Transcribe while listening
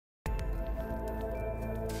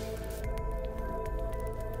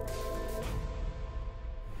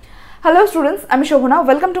Hello students, I am Shobhana.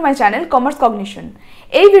 Welcome to my channel Commerce Cognition.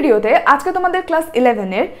 এই ভিডিওতে আজকে তোমাদের ক্লাস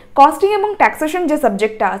 11 এর কস্টিং এবং ট্যাক্সেশন যে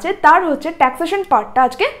সাবজেক্টটা আছে তার হচ্ছে ট্যাক্সেশন পার্টটা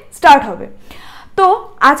আজকে স্টার্ট হবে। তো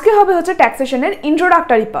আজকে হবে হচ্ছে ট্যাক্সেশনের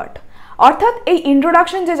ইন্ট্রোডাক্টরি পার্ট। অর্থাৎ এই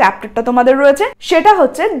ইন্ট্রোডাকশন যে চ্যাপ্টারটা তোমাদের রয়েছে সেটা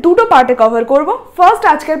হচ্ছে দুটো পার্টে কভার করব। ফার্স্ট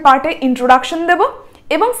আজকের পার্টে ইন্ট্রোডাকশন দেব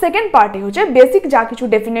এবং সেকেন্ড পার্টে হচ্ছে বেসিক যা কিছু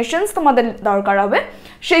ডেফিনেশনস তোমাদের দরকার হবে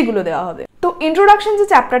সেইগুলো দেওয়া হবে। তো ইন্ট্রোডাকশন যে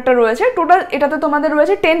চ্যাপ্টারটা রয়েছে টোটাল এটাতে তোমাদের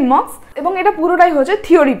রয়েছে 10 মার্কস এবং এটা পুরোটাই হচ্ছে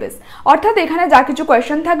থিওরি বেস। অর্থাৎ এখানে যা কিছু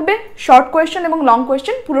কোয়েশ্চেন থাকবে শর্ট কোয়েশ্চেন এবং লং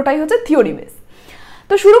কোয়েশ্চেন পুরোটাই হচ্ছে থিওরি বেস।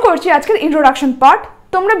 তো শুরু করছি আজকের ইন্ট্রোডাকশন পার্ট।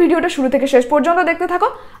 তোমরা ভিডিওটা শুরু থেকে শেষ পর্যন্ত দেখতে থাকো।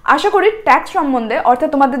 আশা করি ট্যাক্স সম্বন্ধে অর্থাৎ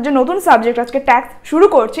তোমাদের যে নতুন সাবজেক্ট আজকে ট্যাক্স শুরু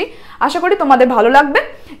করছি আশা করি তোমাদের ভালো লাগবে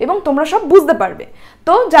এবং তোমরা সব বুঝতে পারবে।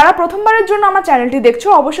 তো যারা প্রথমবারের জন্য আমার চ্যানেলটি দেখছো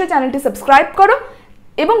অবশ্যই চ্যানেলটি সাবস্ক্রাইব করো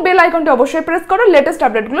এবং বেল আইকনটি অবশ্যই প্রেস করো লেটেস্ট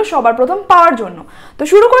আপডেটগুলো সবার প্রথম পাওয়ার জন্য। তো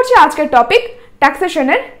শুরু করছি আজকের টপিক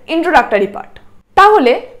ট্যাক্সেশনের ইন্ট্রোডাক্টরি পার্ট।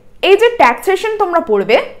 তাহলে এই যে ট্যাক্সেশন তোমরা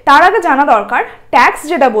পড়বে তার আগে জানা দরকার ট্যাক্স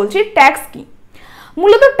যেটা বলছি ট্যাক্স কি।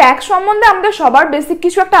 মূলত ট্যাক্স সম্বন্ধে আমাদের সবার বেসিক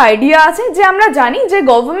কিছু একটা আইডিয়া আছে যে আমরা জানি যে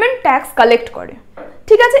গভর্নমেন্ট ট্যাক্স কালেক্ট করে,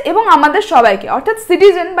 ঠিক আছে, এবং আমাদের সবাইকে অর্থাৎ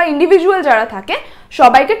সিটিজেন বা ইন্ডিভিজুয়াল যারা থাকে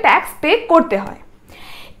সবাইকে ট্যাক্স পে করতে হয়।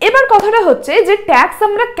 এবার কথাটা হচ্ছে যে ট্যাক্স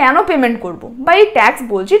আমরা কেন পেমেন্ট করব বা এই ট্যাক্স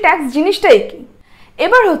বলছি ট্যাক্স জিনিসটাই কি।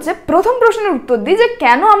 এবার হচ্ছে প্রথম প্রশ্নের উত্তর দিই যে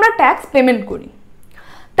কেন আমরা ট্যাক্স পেমেন্ট করি।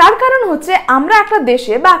 তার কারণ হচ্ছে আমরা একটা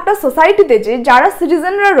দেশে বা একটা সোসাইটিতে যে যারা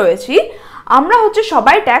সিটিজেনরা রয়েছি আমরা হচ্ছে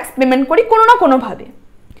সবাই ট্যাক্স পেমেন্ট করি কোনো না কোনোভাবে।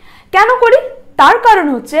 কেন করি? তার কারণ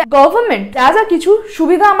হচ্ছে গভর্নমেন্ট যা যা কিছু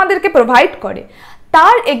সুবিধা আমাদেরকে প্রোভাইড করে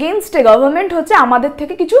তার এগেইনস্টে গভর্নমেন্ট হচ্ছে আমাদের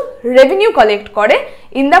থেকে কিছু রেভিনিউ কালেক্ট করে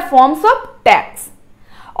in the forms of tax.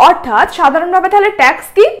 অর্থাৎ সাধারণভাবে তাহলে ট্যাক্স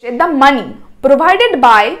কি? The money provided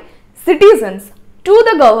by citizens to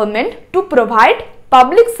the government to provide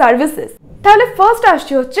public services. তাহলে ফার্স্ট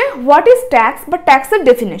আসছে হচ্ছে হোয়াট ইজ ট্যাক্স বা ট্যাক্সের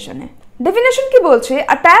ডেফিনেশনে। Definition কি বলছে?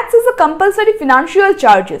 A tax is a compulsory financial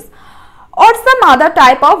charges or some other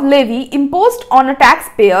type of levy imposed on a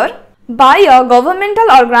taxpayer by a governmental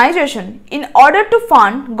organization in order to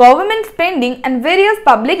fund government spending and various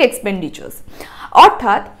public expenditures.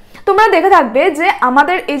 অর্থাৎ তোমরা দেখে থাকবে যে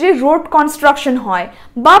আমাদের এই যে road construction হয়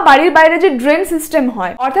বা বাড়ির বাইরে যে ড্রেন সিস্টেম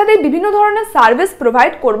হয় অর্থাৎ এই বিভিন্ন ধরনের সার্ভিস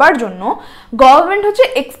প্রোভাইড করবার জন্য গভর্নমেন্ট হচ্ছে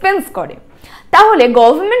এক্সপেন্স করে। তাহলে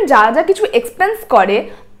গভর্নমেন্ট যা যা কিছু এক্সপেন্স করে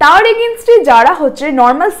তার এগেইনস্টে যারা হচ্ছে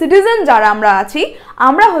নর্মাল সিটিজেন যারা আমরা আছি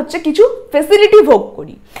আমরা হচ্ছে কিছু ফেসিলিটি ভোগ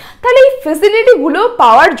করি। তাহলে এই ফেসিলিটিগুলো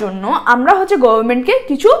পাওয়ার জন্য আমরা হচ্ছে গভর্নমেন্টকে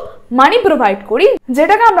কিছু মানি প্রোভাইড করি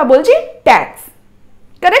যেটাকে আমরা বলছি ট্যাক্স,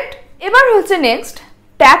 কারেক্ট। এবার হচ্ছে নেক্সট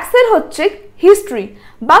ট্যাক্সের হচ্ছে হিস্ট্রি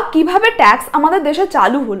বা কিভাবে ট্যাক্স আমাদের দেশে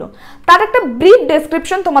চালু হলো তার একটা ব্রিফ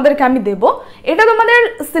ডেসক্রিপশন তোমাদেরকে আমি দেব। এটা তোমাদের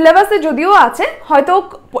সিলেবাসে যদিও আছে হয়তো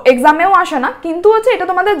এক্সামেও আসে না কিন্তু হচ্ছে এটা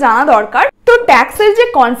তোমাদের জানা দরকার। তো ট্যাক্সের যে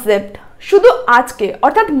কনসেপ্ট শুধু আজকে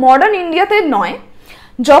অর্থাৎ মডার্ন ইন্ডিয়াতে নয়,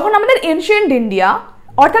 যখন আমাদের এনশিয়েন্ট ইন্ডিয়া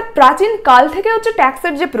অর্থাৎ প্রাচীন কাল থেকে হচ্ছে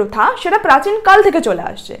ট্যাক্সের যে প্রথা সেটা প্রাচীন কাল থেকে চলে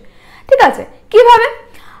আসছে, ঠিক আছে। কিভাবে?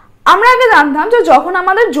 আমরা আগে জানতাম যে যখন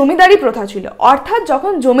আমাদের জমিদারি প্রথা ছিল অর্থাৎ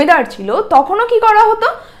যখন জমিদার ছিল তখনও কি করা হতো,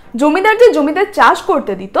 জমিদার যে জমিতে চাষ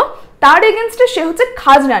করতে দিত তার এগেনস্টে সে হচ্ছে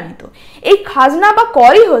খাজনা নিত। এই খাজনা বা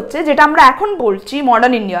করই হচ্ছে যেটা আমরা এখন বলছি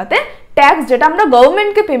মডার্ন ইন্ডিয়াতে ট্যাক্স, যেটা আমরা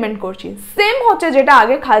গভর্নমেন্টকে পেমেন্ট করছি। সেম হচ্ছে যেটা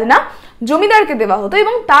আগে খাজনা জমিদারকে দেওয়া হতো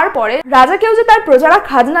এবং তারপরে রাজাকেও যে তার প্রজারা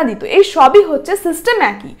খাজনা দিত, এই সবই হচ্ছে সিস্টেম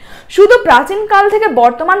একই। শুধু প্রাচীনকাল থেকে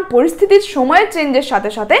বর্তমান পরিস্থিতির সময়ের চেঞ্জের সাথে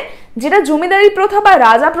সাথে যেটা জমিদারি প্রথা বা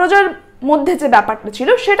রাজা প্রজার মধ্যে যে ব্যাপারটা ছিল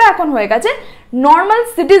সেটা এখন হয়ে গেছে নর্মাল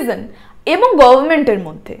সিটিজেন এবং গভর্নমেন্টের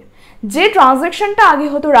মধ্যে। যে ট্রানজ্যাকশনটা আগে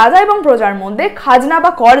হতো রাজা এবং প্রজার মধ্যে খাজনা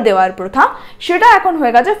বা কর দেওয়ার প্রথা সেটা এখন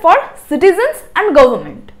হয়ে গেছে for citizens and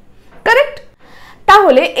government, correct.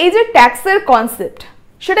 তাহলে এই যে ট্যাক্সের কনসেপ্ট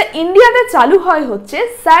সেটা ইন্ডিয়াতে চালু হয় হচ্ছে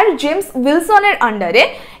স্যার জেমস উইলসনের আন্ডারে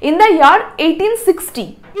ইন দ্য ইয়ার 1860।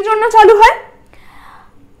 কি জন্য চালু হয়?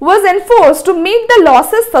 was enforced to meet the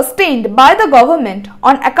losses sustained by the government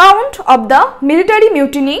on account of the military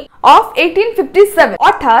mutiny of 1857।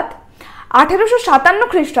 অর্থাৎ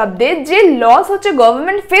 1857 খ্রিস্টাব্দে যে লস হচ্ছে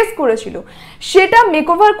গভর্নমেন্ট ফেস করেছিল সেটা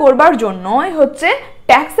মেকওভার করবার জন্য হচ্ছে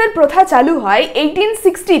ট্যাক্সের প্রথা চালু হয়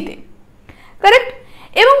 1860-তে, কারেক্ট।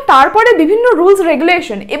 এবং তারপরে বিভিন্ন রুলস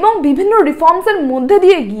রেগুলেশন এবং বিভিন্ন রিফর্মসের মধ্যে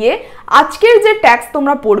দিয়ে গিয়ে আজকের যে ট্যাক্স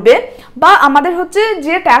তোমরা পড়বে বা আমাদের হচ্ছে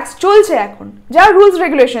যে ট্যাক্স চলছে এখন যা রুলস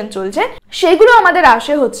রেগুলেশন চলছে সেগুলো আমাদের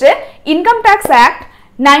আসে হচ্ছে ইনকাম ট্যাক্স অ্যাক্ট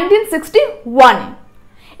 1961-এ।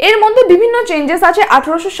 এর মধ্যে বিভিন্ন চেঞ্জেস আছে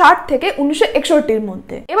 1860 থেকে 1961-র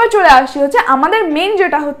মধ্যে। এবার চলে আসি হচ্ছে আমাদের মেইন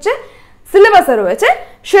যেটা হচ্ছে সিলেবাসে রয়েছে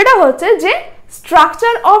সেটা হচ্ছে যে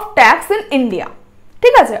structure of tax in India,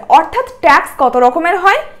 ঠিক আছে। অর্থাৎ ট্যাক্স কত রকমের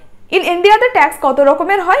হয় ইন ইন্ডিয়াতে ট্যাক্স কত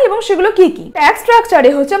রকমের হয় এবং সেগুলো কি কি। ট্যাক্স স্ট্রাকচারে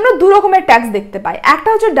হচ্ছে আমরা দু রকমের ট্যাক্স দেখতে পাই, একটা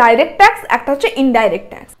হচ্ছে ডাইরেক্ট ট্যাক্স, একটা হচ্ছে ইনডাইরেক্ট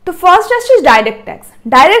ট্যাক্স। তো ফার্স্ট আসছে ডাইরেক্ট ট্যাক্স।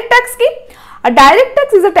 ডাইরেক্ট ট্যাক্স কি? A direct tax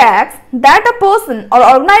is a tax that a person or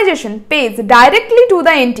organization pays directly to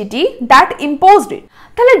the entity that imposed it.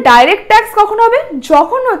 তাহলে ডাইরেক্ট ট্যাক্স কখন হবে?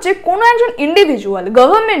 যখন হচ্ছে কোনো একজন ইন্ডিভিজুয়াল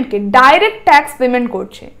গভর্নমেন্টকে ডাইরেক্ট ট্যাক্স পেমেন্ট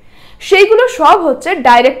করছে, সেইগুলো সব হচ্ছে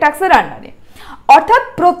ডাইরেক্ট ট্যাক্সের আন্ডারে, অর্থাৎ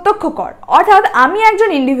প্রত্যক্ষ কর। অর্থাৎ আমি একজন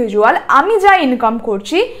ইন্ডিভিজুয়াল, আমি যা ইনকাম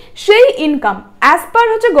করছি সেই ইনকাম অ্যাজ পার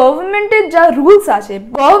হচ্ছে গভর্নমেন্টের যা রুলস আছে,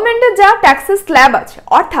 গভর্নমেন্টের যা ট্যাক্সের স্ল্যাব আছে,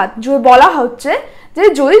 অর্থাৎ যে বলা হচ্ছে যে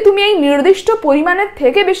যদি তুমি এই নির্দিষ্ট পরিমাণের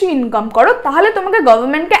থেকে বেশি ইনকাম করো তাহলে তোমাকে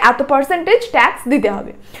গভর্নমেন্টকে এত পার্সেন্টেজ ট্যাক্স দিতে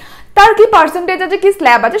হবে। তার কি পার্সেন্টেজ আছে, কি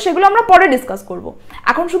স্ল্যাব আছে, সেগুলো আমরা পরে ডিসকাস করব।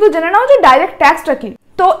 এখন শুধু জেনে নাও যে ডাইরেক্ট ট্যাক্সটা কি।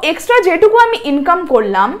 তো এক্সট্রা যেটুকু আমি ইনকাম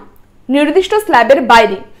করলাম নির্দিষ্ট স্ল্যাবের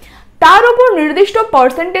বাইরে, তার উপর নির্দিষ্ট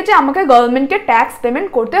পার্সেন্টেজে আমাকে গভর্নমেন্টকে ট্যাক্স পেমেন্ট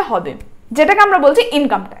করতে হবে, যেটাকে আমরা বলছি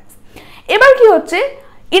ইনকাম ট্যাক্স। এবার কি হচ্ছে,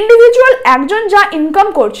 ইন্ডিভিজুয়াল একজন যা ইনকাম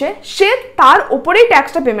করছে সে তার উপরেই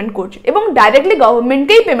ট্যাক্সটা পেমেন্ট করছে এবং ডাইরেক্টলি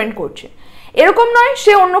গভর্নমেন্টকেই পেমেন্ট করছে। এরকম নয়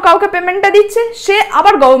সে অন্য কাউকে পেমেন্টটা দিচ্ছে, সে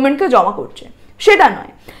আবার গভর্নমেন্টকে জমা করছে, সেটা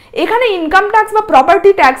নয়। এখানে ইনকাম ট্যাক্স বা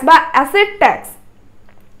প্রপার্টি ট্যাক্স বা অ্যাসেট ট্যাক্স,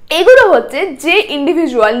 এগুলো হচ্ছে যে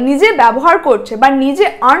ইন্ডিভিজুয়াল নিজে ব্যবহার করছে বা নিজে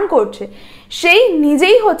আর্ন করছে, সেই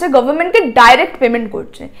নিজেই হচ্ছে গভর্নমেন্টকে ডাইরেক্ট পেমেন্ট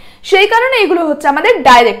করছে, সেই কারণে এগুলো হচ্ছে আমাদের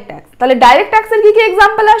ডাইরেক্ট ট্যাক্স। তাহলে ডাইরেক্ট ট্যাক্সের কি কি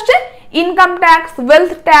এক্সাম্পল আসছে? Income tax,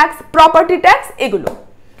 wealth tax, property tax, এগুলো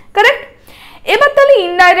কারেক্ট। এবার তাহলে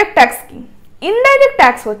ইনডাইরেক্ট ট্যাক্স কি? ইনডাইরেক্ট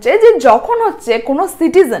ট্যাক্স হচ্ছে যে যখন হচ্ছে কোনো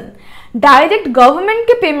সিটিজেন ডাইরেক্ট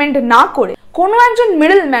গভর্নমেন্টকে পেমেন্ট না করে কোনো একজন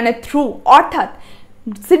মিডল ম্যানের থ্রু, অর্থাৎ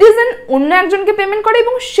সিটিজেন অন্য একজনকে পেমেন্ট করে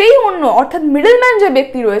এবং সেই অন্য অর্থাৎ মিডল ম্যান যে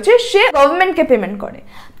ব্যক্তি রয়েছে সে গভর্নমেন্টকে পেমেন্ট করে,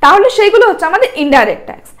 তাহলে সেইগুলো হচ্ছে আমাদের ইনডাইরেক্ট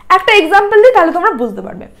ট্যাক্স। একটা এক্সাম্পল দিই তাহলে তোমরা বুঝতে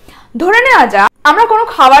পারবে। ধরে নেওয়া যাক আমরা কোনো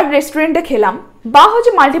খাবার রেস্টুরেন্টে খেলাম বা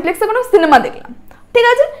হচ্ছে মাল্টিপ্লেক্সে কোনো সিনেমা দেখলাম, ঠিক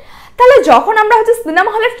আছে? তাহলে যখন আমরা হচ্ছে সিনেমা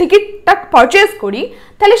হলের টিকিটটা পারচেজ করি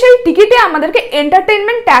তাহলে সেই টিকিটে আমাদেরকে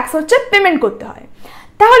এন্টারটেইনমেন্ট ট্যাক্স হচ্ছে পেমেন্ট করতে হয়।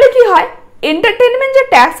 তাহলে কি হয়, এন্টারটেইনমেন্ট যে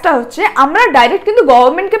ট্যাক্সটা হচ্ছে আমরা ডাইরেক্ট কিন্তু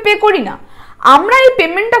গভর্নমেন্টকে পে করি না, আমরা এই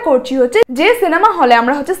পেমেন্টটা করছি হচ্ছে যে সিনেমা হলে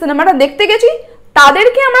আমরা হচ্ছে সিনেমাটা দেখতে গেছি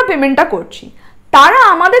তাদেরকে আমরা পেমেন্টটা করছি, তারা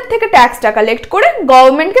আমাদের থেকে ট্যাক্সটা কালেক্ট করে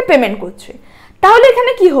গভর্নমেন্টকে পেমেন্ট করছে। তাহলে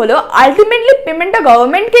এখানে কি হলো, আলটিমেটলি পেমেন্টটা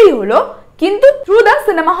গভর্নমেন্টকেই হলো কিন্তু থ্রু দ্য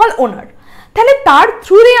সিনেমা হল ওনার। তাহলে তার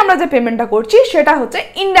থ্রু দিয়ে আমরা যে পেমেন্টটা করছি সেটা হচ্ছে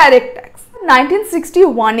indirect tax.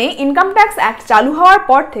 1961-এ income tax act চালু হওয়ার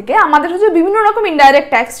পর থেকে আমাদের হচ্ছে বিভিন্ন রকম ইনডাইরেক্ট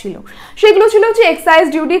ট্যাক্স ছিল। সেগুলো ছিল হচ্ছে এক্সাইজ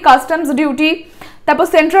ডিউটি, কাস্টমস ডিউটি, তারপর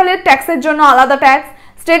সেন্ট্রালের ট্যাক্সের জন্য আলাদা ট্যাক্স,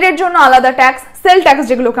 স্টেটের জন্য আলাদা ট্যাক্স, সেল ট্যাক্স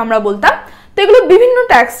যেগুলোকে আমরা বলতাম। তো এগুলো বিভিন্ন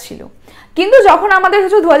ট্যাক্স ছিল। কিন্তু যখন আমাদের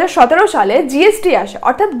হচ্ছে 2017 সালে জিএসটি আসে,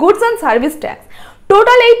 অর্থাৎ goods and service tax,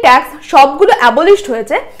 total এই ট্যাক্স সবগুলো অ্যাবলিশড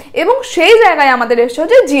হয়েছে এবং সেই জায়গায় আমাদের এসে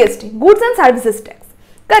হচ্ছে GST, goods and services tax,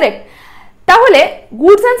 correct. তাহলে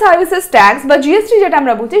গুডস অ্যান্ড সার্ভিসেস ট্যাক্স বা জিএসটি যেটা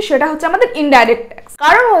আমরা বলছি সেটা হচ্ছে আমাদের ইনডাইরেক্ট ট্যাক্স।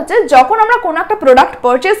 কারণ হচ্ছে যখন আমরা কোনো একটা প্রোডাক্ট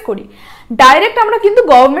পারচেজ করি ডাইরেক্ট আমরা কিন্তু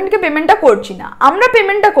গভর্নমেন্টকে পেমেন্টটা করছি না, আমরা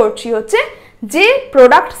পেমেন্টটা করছি হচ্ছে যে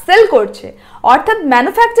প্রোডাক্ট সেল করছে, অর্থাৎ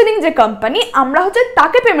ম্যানুফ্যাকচারিং যে কোম্পানি, আমরা হচ্ছে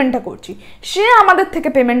তাকে পেমেন্টটা করছি, সে আমাদের থেকে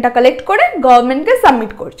পেমেন্টটা কালেক্ট করে গভর্নমেন্টকে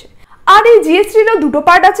সাবমিট করছে। আর এই জিএসটিরও দুটো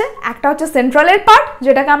পার্ট আছে, একটা হচ্ছে সেন্ট্রালের পার্ট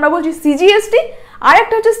যেটাকে আমরা বলছি সিজিএসটি, আর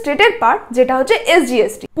একটা হচ্ছে স্টেটের পার্ট যেটা হচ্ছে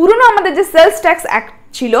এসজিএসটি। পুরনো আমাদের যে সেলস ট্যাক্স অ্যাক্ট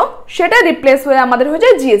ছিল সেটা রিপ্লেস হয়ে আমাদের হচ্ছে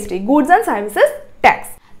GST, goods and services tax.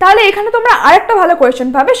 তাহলে এখানে তোমরা আরেকটা ভালো কোয়েশ্চেন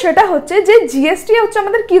পাবে, সেটা হচ্ছে যে জিএসটি হচ্ছে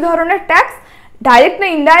আমাদের কি ধরনের ট্যাক্স, ডাইরেক্ট না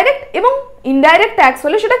ইনডাইরেক্ট, এবং ইনডাইরেক্ট ট্যাক্স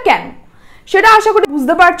হলে সেটা কেন, সেটা আশা করি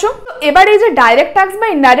বুঝতে পারছো। এবার এই যে ডাইরেক্ট ট্যাক্স বা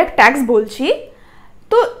ইনডাইরেক্ট ট্যাক্স বলছি,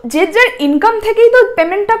 তো যে যার ইনকাম থেকেই তো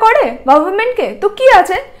পেমেন্টটা করে গভর্নমেন্টকে, তো কি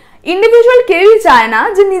আছে, ইন্ডিভিজুয়াল কেউই চায় না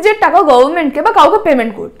যে নিজের টাকা গভর্নমেন্টকে বা কাউকে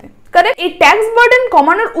পেমেন্ট করতে, কারণ এই ট্যাক্স বার্ডেন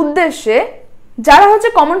কমানোর উদ্দেশ্যে যারা হচ্ছে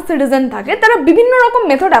কমন সিটিজেন থাকে তারা বিভিন্ন রকম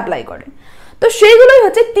মেথড অ্যাপ্লাই করে। তো সেইগুলোই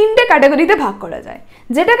হচ্ছে তিনটে ক্যাটাগরিতে ভাগ করা যায়,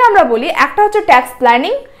 যেটাকে আমরা বলি একটা হচ্ছে ট্যাক্স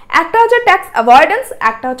প্ল্যানিং, একটা হচ্ছে ট্যাক্স অ্যাভয়েডেন্স,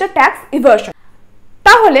 একটা হচ্ছে ট্যাক্স ইভাশন।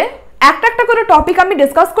 তাহলে একটা একটা করে টপিক আমি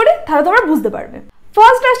ডিসকাস করি তাহলে তোমরা বুঝতে পারবে।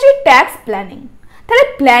 ফার্স্ট আসছি ট্যাক্স প্ল্যানিং। তাহলে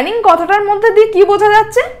প্ল্যানিং কথাটার মধ্যে দিয়ে কি বোঝা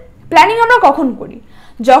যাচ্ছে, প্ল্যানিং আমরা কখন করি,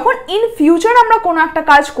 যখন ইন ফিউচার আমরা কোনো একটা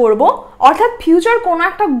কাজ করব, অর্থাৎ ফিউচার কোনো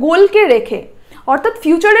একটা গোলকে রেখে, অর্থাৎ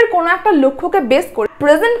ফিউচারের কোনো একটা লক্ষ্যকে বেস করে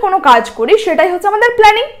প্রেজেন্ট কোনো কাজ করি, সেটাই হচ্ছে আমাদের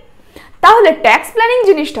প্ল্যানিং। তাহলে ট্যাক্স প্ল্যানিং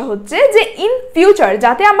জিনিসটা হচ্ছে যে ইন ফিউচার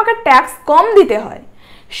যাতে আমাকে ট্যাক্স কম দিতে হয়,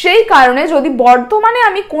 সেই কারণে যদি বর্তমানে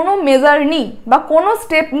আমি কোনো মেজার নিই বা কোনো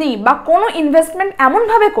স্টেপ নিই বা কোনো ইনভেস্টমেন্ট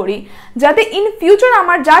এমনভাবে করি যাতে ইন ফিউচার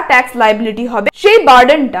আমার যা ট্যাক্স লাইবিলিটি হবে সেই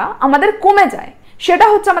বার্ডেনটা আমাদের কমে যায়, সেটা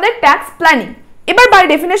হচ্ছে আমাদের ট্যাক্স প্ল্যানিং এবার বাই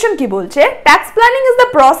ডেফিনেশন কি বলছে, tax planning is the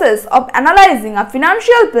process of analysing a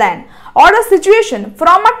financial plan or a situation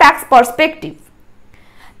from a tax perspective.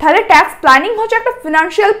 তাহলে ট্যাক্স প্ল্যানিং হচ্ছে একটা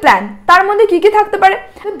ফিনান্সিয়াল প্ল্যান, তার মধ্যে কি কি থাকতে পারে,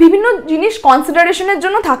 বিভিন্ন জিনিস কনসিডারেশনের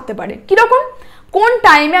জন্য থাকতে পারে। কিরকম, কোন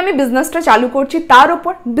টাইমে আমি বিজনেসটা চালু করছি তার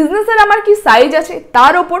ওপর, বিজনেসের আমার কি সাইজ আছে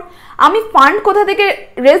তার ওপর, আমি ফান্ড কোথা থেকে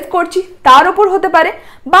রেজ করছি তার ওপর হতে পারে,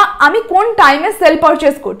 বা আমি কোন টাইমে সেল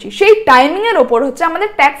পারচেজ করছি সেই টাইমিংয়ের ওপর হচ্ছে আমাদের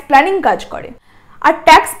ট্যাক্স প্ল্যানিং কাজ করে। আর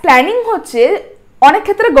ট্যাক্স প্ল্যানিং হচ্ছে অনেক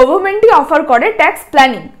ক্ষেত্রে গভর্নমেন্টই অফার করে ট্যাক্স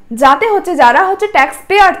প্ল্যানিং, যাতে হচ্ছে যারা হচ্ছে ট্যাক্স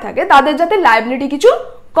পেয়ার থাকে তাদের যাতে লায়াবিলিটি কিছু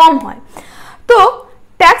কম হয়। তো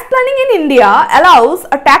tax planning in India allows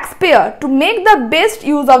a taxpayer to make the best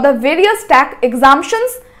use of the various tax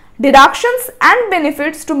exemptions, deductions and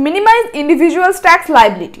benefits to minimize individual's tax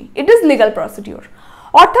liability. It is legal procedure.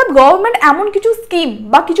 অর্থাৎ government এমন কিছু scheme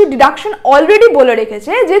বা কিছু deduction already বলে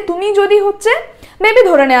রেখেছে যে তুমি যদি হচ্ছে মেবি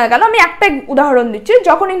ধরে নেওয়া গেল, আমি একটা উদাহরণ দিচ্ছি,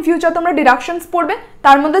 যখন ইন ফিউচার তোমরা ডিডাকশনস পড়বে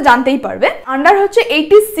তার মধ্যে জানতেই পারবে, আন্ডার হচ্ছে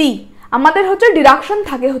 80C আমাদের হচ্ছে ডিডাকশন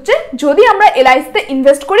থাকে হচ্ছে যদি আমরা এলআইসিতে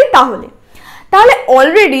ইনভেস্ট করি তাহলে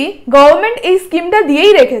অলরেডি গভর্নমেন্ট এই স্কিমটা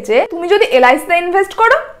দিয়েই রেখেছে, তুমি যদি এলআইসিতে ইনভেস্ট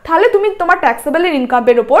করো তাহলে তুমি তোমার ট্যাক্সেবল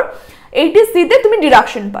ইনকামের উপর 80C-তে তুমি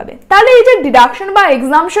ডিডাকশন পাবে। তাহলে এই যে ডিডাকশন বা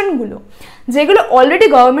এক্সামশনগুলো যেগুলো অলরেডি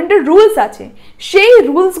গভর্নমেন্টের রুলস আছে, সেই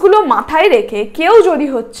রুলসগুলো মাথায় রেখে কেউ যদি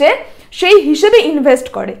হচ্ছে সেই হিসেবে ইনভেস্ট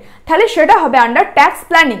করে তাহলে সেটা হবে আন্ডার ট্যাক্স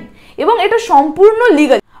প্ল্যানিং, এবং এটা সম্পূর্ণ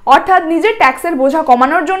লিগাল। অর্থাৎ নিজের ট্যাক্সের বোঝা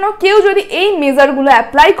কমানোর জন্য কেউ যদি এই মেজারগুলো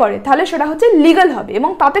অ্যাপ্লাই করে তাহলে সেটা হচ্ছে লিগাল হবে এবং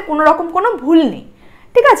তাতে কোনো রকম কোনো ভুল নেই।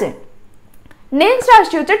 ঠিক আছে, নেক্সট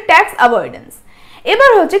আসছে হচ্ছে ট্যাক্স অ্যাভয়েডেন্স। এবার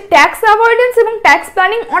হচ্ছে ট্যাক্স অ্যাভয়েডেন্স এবং ট্যাক্স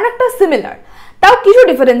প্ল্যানিং অনেকটা সিমিলার, তাও কিছু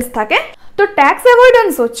ডিফারেন্স থাকে। তো ট্যাক্স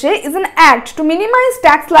অ্যাভয়েডেন্স হচ্ছে is an act two minimise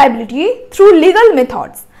tax liability through legal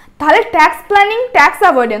methods. তাহলে ট্যাক্স প্ল্যানিং, ট্যাক্স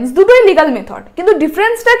অ্যাভয়েডেন্স দুটোই লিগাল মেথড, কিন্তু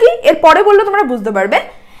ডিফারেন্সটা কি এর পরে বললে তোমরা বুঝতে পারবে।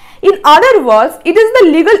 In other words, it is the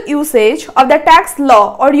legal usage of the tax law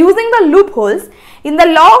or using the loopholes in the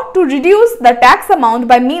law to reduce the tax amount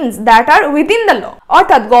by means that are within the law.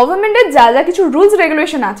 অর্থাৎ গভর্নমেন্টের যা যা কিছু rules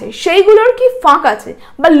regulation আছে সেইগুলোর কি ফাঁক আছে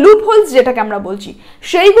বা লুপহোলস যেটাকে আমরা বলছি,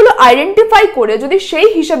 সেইগুলো আইডেন্টিফাই করে যদি সেই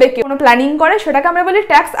হিসেবে কোনো প্ল্যানিং করে সেটাকে আমরা বলি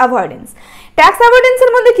ট্যাক্স অ্যাভয়েডেন্স। ট্যাক্স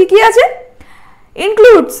অ্যাভয়েডেন্সের মধ্যে কি কি আছে?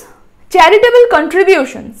 includes charitable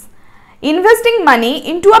contributions, investing money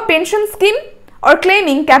into a pension scheme or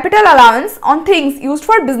claiming capital allowance on things used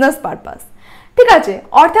for business purpose. ঠিক আছে,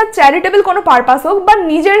 অর্থাৎ চ্যারিটেবল কোনো পারপাস হোক বা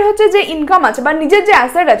নিজের হচ্ছে যে ইনকাম আছে বা নিজের যে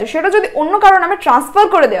অ্যাসেট আছে সেটা যদি অন্য কারো নামে ট্রান্সফার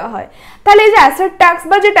করে দেওয়া হয় তাহলে এই যে অ্যাসেট ট্যাক্স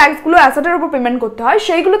বা যে ট্যাক্সগুলো অ্যাসেটের উপর পেমেন্ট করতে হয়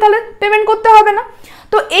সেইগুলো তাহলে পেমেন্ট করতে হবে না।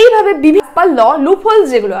 তো এইভাবে বিভিন্ন ল লুপহোলস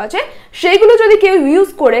যেগুলো আছে সেইগুলো যদি কেউ ইউজ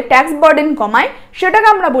করে ট্যাক্স বার্ডেন কমায় সেটাকে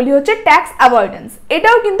আমরা বলি হচ্ছে ট্যাক্স অ্যাভয়েডেন্স।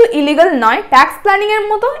 এটাও কিন্তু ইলিগাল নয়, ট্যাক্স প্ল্যানিং এর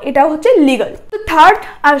মতো এটাও হচ্ছে লিগাল। তো থার্ড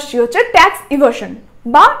আসছে হচ্ছে ট্যাক্স ইভাশন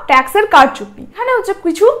বা ট্যাক্সের কারচুপি। এখানে হচ্ছে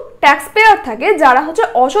কিছু ট্যাক্স পেয়ার থাকে যারা হচ্ছে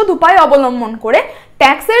অসৎ উপায় অবলম্বন করে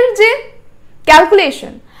ট্যাক্সের যে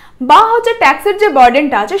ক্যালকুলেশন বা হচ্ছে ট্যাক্সের যে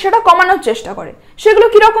বার্ডেনটা আছে সেটা কমানোর চেষ্টা করে। সেগুলো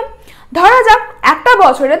কিরকম? ধরা যাক একটা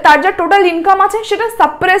বছরে তার যা টোটাল ইনকাম আছে সেটা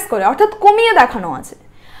সাপ্রেস করে, অর্থাৎ কমিয়ে দেখানো আছে,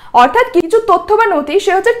 অর্থাৎ কিছু তথ্য বা নথি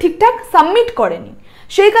সে হচ্ছে ঠিকঠাক সাবমিট করেনি,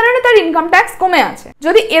 সেই কারণে তার ইনকাম ট্যাক্স কমে আছে।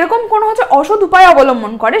 যদি এরকম কোনো হচ্ছে অসৎ উপায়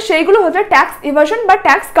অবলম্বন করে সেইগুলো হচ্ছে ট্যাক্স ইভাশন বা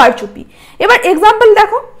ট্যাক্স কারচুপি। এবার এক্সাম্পল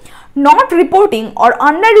দেখো, not reporting or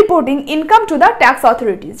under reporting income to the tax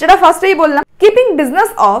authorities, যেটা ফার্স্টেই বললাম। Keeping business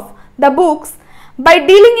of the books by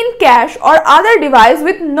dealing in cash or other device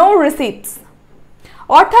with no receipts,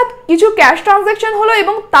 অর্থাৎ কিছু ক্যাশ ট্রানজ্যাকশন হলো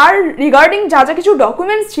এবং তার রিগার্ডিং যা যা কিছু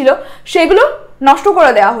ডকুমেন্টস ছিল সেগুলো নষ্ট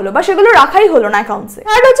করে দেওয়া হলো বা সেগুলো রাখাই হলো না অ্যাকাউন্টসে।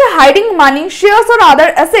 থার্ড হচ্ছে hiding money, shares or other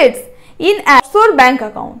assets in apps bank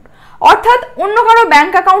account, অর্থাৎ অন্য কারো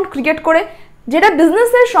ব্যাংক অ্যাকাউন্ট ক্রিয়েট করে যেটা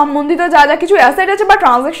বিজনেসের সম্বন্ধিত যা যা কিছু অ্যাসেট আছে বা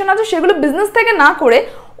ট্রানজ্যাকশন আছে সেগুলো বিজনেস থেকে না করে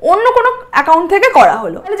অন্য কোনো অ্যাকাউন্ট থেকে করা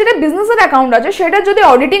হলো। তাহলে যেটা বিজনেসের অ্যাকাউন্ট আছে সেটা যদি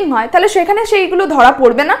অডিটিং হয় তাহলে সেখানে সেইগুলো ধরা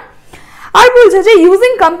পড়বে না। আর বলছে যে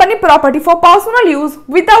using company property for personal use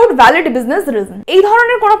without valid business reason, এই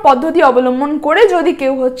ধরনের কোনো পদ্ধতি অবলম্বন করে যদি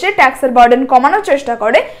কেউ হচ্ছে ট্যাক্সের বার্ডেন কমানোর চেষ্টা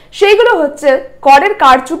করে সেইগুলো হচ্ছে করের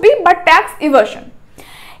কারচুপি বা ট্যাক্স ইভাশন।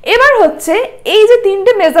 এবার হচ্ছে এই যে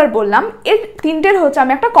তিনটে মেজার বললাম এর তিনটের হচ্ছে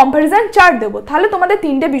আমি একটা কম্প্যারিজন চার্ট দেবো, তাহলে তোমাদের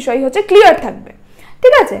তিনটে বিষয় হচ্ছে ক্লিয়ার থাকবে।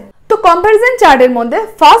 ঠিক আছে, তো কম্প্যারিজন চার্টের মধ্যে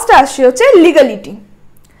ফার্স্ট আসছে হচ্ছে লিগালিটি।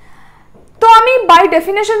 তো আমি বাই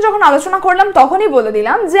ডেফিনেশন যখন আলোচনা করলাম তখনই বলে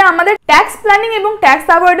দিলাম যে আমাদের ট্যাক্স প্ল্যানিং এবং ট্যাক্স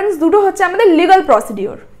অ্যাভয়েডেন্স দুটো হচ্ছে আমাদের লিগাল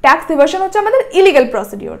প্রসিডিওর, ট্যাক্স ইভাশন হচ্ছে আমাদের ইলিগাল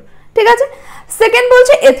প্রসিডিওর। ঠিক আছে, সেকেন্ড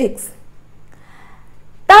বলছে এথিক্স,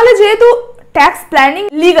 তাহলে যেহেতু ট্যাক্স প্ল্যানিং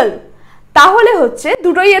লিগাল তাহলে হচ্ছে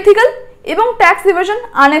দুটোই এথিক্যাল এবং ট্যাক্স ইভাশন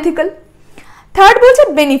আনএথিক্যাল। থার্ড বলছে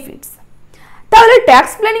বেনিফিটস, তাহলে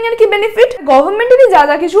ট্যাক্স প্ল্যানিং এর কি বেনিফিট? গভর্নমেন্টেরই যা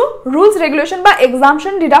যা কিছু রুলস রেগুলেশন বা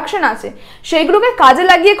এক্সাম্পশন ডিডাকশন আছে সেইগুলোকে কাজে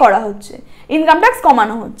লাগিয়ে করা হচ্ছে, ইনকাম ট্যাক্স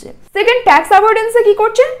কমানো হচ্ছে। সেকেন্ড, ট্যাক্স অ্যাভয়েডেন্সে কি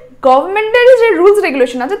করছে? গভর্নমেন্টেরই যে রুলস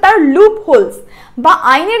রেগুলেশন আছে তার লুপ হোলস বা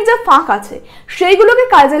আইনের যা ফাঁক আছে সেইগুলোকে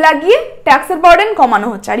কাজে লাগিয়ে ট্যাক্সের বার্ডেন কমানো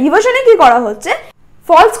হচ্ছে। আর ইভাশনে কি করা হচ্ছে?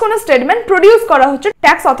 ফলস কোনো স্টেটমেন্ট প্রডিউস করা হচ্ছে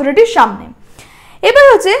ট্যাক্স অথরিটির সামনে। এবার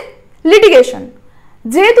হচ্ছে লিটিগেশন।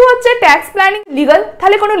 যেহেতু হচ্ছে ট্যাক্স প্ল্যানিং লিগাল,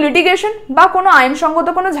 তাহলে কোনো লিটিগেশন বা কোনো আইনসঙ্গত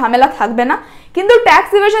কোনো ঝামেলা থাকবে না। কিন্তু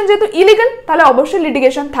ট্যাক্স ইভাশন যেহেতু ইলিগাল, তাহলে অবশ্যই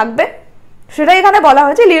লিটিগেশন থাকবে। সেটাই এখানে বলা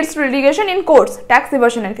হয়েছে, leads to litigation in courts tax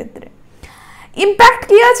ইভাশনের ক্ষেত্রে। ইম্প্যাক্ট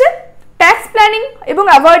কি আছে? ট্যাক্স প্ল্যানিং এবং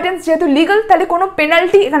অ্যাভয়েডেন্স যেহেতু লিগাল, তাহলে কোনো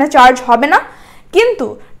পেনাল্টি এখানে চার্জ হবে না। কিন্তু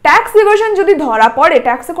ট্যাক্স ইভাশন যদি ধরা পড়ে,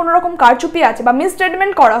 ট্যাক্সে কোনো রকম কারচুপি আছে বা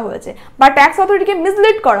মিসস্টেটমেন্ট করা হয়েছে বা ট্যাক্স অথরিটিকে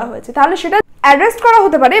মিসলিড করা হয়েছে, তাহলে সেটা অ্যারেস্ট করা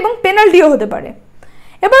হতে পারে এবং পেনাল্টিও হতে পারে।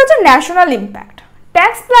 এবার হচ্ছে ন্যাশনাল ইম্প্যাক্ট।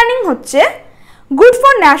 ট্যাক্স প্ল্যানিং হচ্ছে good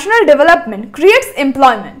for national development, creates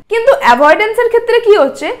employment. কিন্তু অ্যাভয়েডেন্সের ক্ষেত্রে কি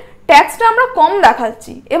হচ্ছে? ট্যাক্সটা আমরা কম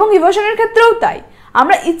দেখাচ্ছি এবং ইভাশনের ক্ষেত্রেও তাই,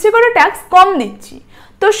 আমরা ইচ্ছে করে ট্যাক্স কম দিচ্ছি।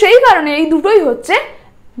 তো সেই কারণে এই দুটোই হচ্ছে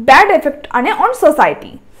ব্যাড এফেক্ট আনে অন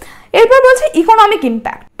সোসাইটি। এরপর বলছে economic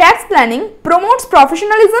impact. Tax planning promotes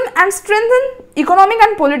professionalism and strengthen economic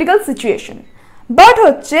and political situation, but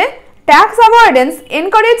হচ্ছে tax avoidance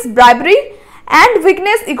encourage ব্রাইবারি and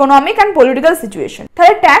weakness economic and political situation.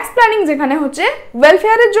 তাহলে ট্যাক্স প্ল্যানিং যেখানে হচ্ছে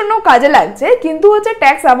ওয়েলফেয়ারের জন্য কাজে লাগছে, কিন্তু হচ্ছে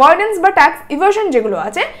ট্যাক্স অ্যাভয়েডেন্স বা ট্যাক্স ইভাশন যেগুলো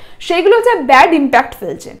আছে সেইগুলো হচ্ছে ব্যাড ইম্প্যাক্ট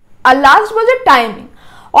ফেলছে। আর লাস্ট বলছে টাইমিং,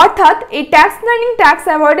 অর্থাৎ এই ট্যাক্স প্ল্যানিং, ট্যাক্স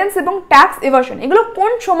অ্যাভয়েডেন্স এবং ট্যাক্স ইভাশন এগুলো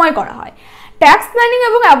কোন সময় করা হয়। ট্যাক্স প্ল্যানিং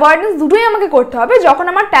এবং অ্যাভয়েডেন্স দুটোই আমাকে করতে হবে যখন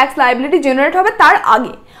আমার ট্যাক্স লায়াবিলিটি জেনারেট হবে তার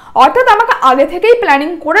আগে, অর্থাৎ আমাকে আগে থেকেই প্ল্যানিং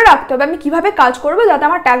করে রাখতে হবে আমি কিভাবে কাজ করবো যাতে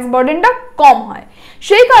আমার ট্যাক্স বার্ডেনটা কম হয়।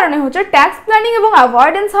 সেই কারণে হচ্ছে ট্যাক্স প্ল্যানিং এবং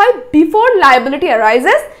অ্যাভয়েডেন্স হয় বিফোর লায়াবিলিটি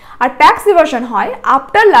অ্যারাইজেস, আর ট্যাক্স ইভাশন হয়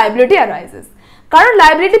আফটার লায়াবিলিটি অ্যারাইজেস। কারণ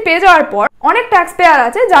লায়াবিলিটি পেয়ে যাওয়ার পর অনেক ট্যাক্স পেয়ার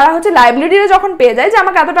আছে যারা হচ্ছে লায়াবিলিটিটা যখন পেয়ে যায় যে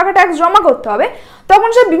আমাকে এত টাকা ট্যাক্স জমা করতে হবে, তখন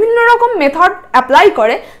সে বিভিন্ন রকম মেথড অ্যাপ্লাই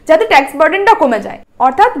করে যাতে ট্যাক্স বার্ডেনটা কমে যায়,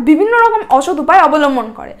 অর্থাৎ বিভিন্ন রকম অসৎ উপায় অবলম্বন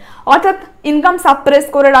করে, অর্থাৎ ইনকাম সাপ্রেস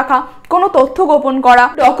করে রাখা, কোনো তথ্য গোপন করা,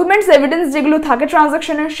 ডকুমেন্টস এভিডেন্স যেগুলো থাকে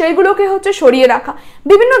ট্রানজাকশনের সেইগুলোকে হচ্ছে সরিয়ে রাখা,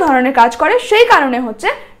 বিভিন্ন ধরনের কাজ করে। সেই কারণে হচ্ছে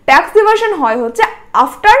ট্যাক্স ইভাশন হয় হচ্ছে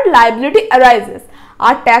আফটার লায়াবিলিটি অ্যারাইজেস,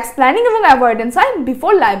 আর ট্যাক্স প্ল্যানিং এবং অ্যাভয়েডেন্স হয়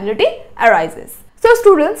before liability arises. So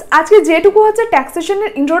students, আজকে যেটুকু হচ্ছে ট্যাক্সেশনের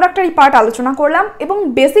ইন্ট্রোডাক্টরি পার্ট আলোচনা করলাম এবং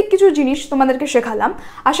বেসিক কিছু জিনিস তোমাদেরকে শেখালাম,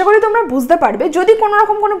 আশা করি তোমরা বুঝতে পারবে। যদি কোনো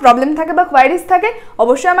রকম কোনো প্রবলেম থাকে বা কোয়ারিজ থাকে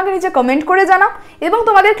অবশ্যই আমাকে নিচে কমেন্ট করে জানাও। এবং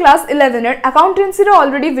তোমাদের ক্লাস 11-এর অ্যাকাউন্টেন্সিরও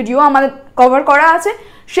অলরেডি ভিডিও আমাদের কভার করা আছে,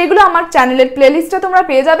 সেগুলো আমার চ্যানেলের প্লেলিস্টে তোমরা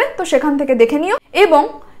পেয়ে যাবে, তো সেখান থেকে দেখে নিও। এবং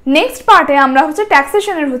নেক্সট পার্টে আমরা হচ্ছে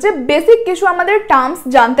ট্যাক্সেশনের হচ্ছে বেসিক কিছু আমাদের টার্মস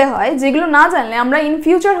জানতে হয়, যেগুলো না জানলে আমরা ইন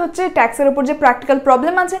ফিউচার হচ্ছে ট্যাক্সের উপর যে প্র্যাকটিক্যাল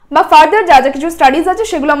প্রবলেম আছে বা ফার্দার যা যা কিছু স্টাডিজ আছে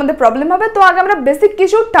সেগুলো আমাদের প্রবলেম হবে। তো আগে আমরা বেসিক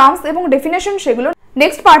কিছু টার্মস এবং ডেফিনেশন সেগুলো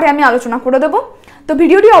নেক্সট পার্টে আমি আলোচনা করে দেবো। তো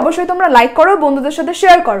ভিডিওটি অবশ্যই তোমরা লাইক করো, বন্ধুদের সাথে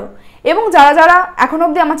শেয়ার করো, এবং যারা যারা এখন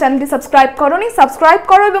অবধি আমার চ্যানেলটি সাবস্ক্রাইব করোনি সাবস্ক্রাইব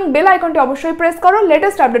করো এবং বেল আইকনটি অবশ্যই প্রেস করো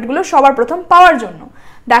লেটেস্ট আপডেটগুলো সবার প্রথম পাওয়ার জন্য।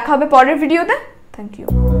 দেখা হবে পরের ভিডিওতে। Thank you.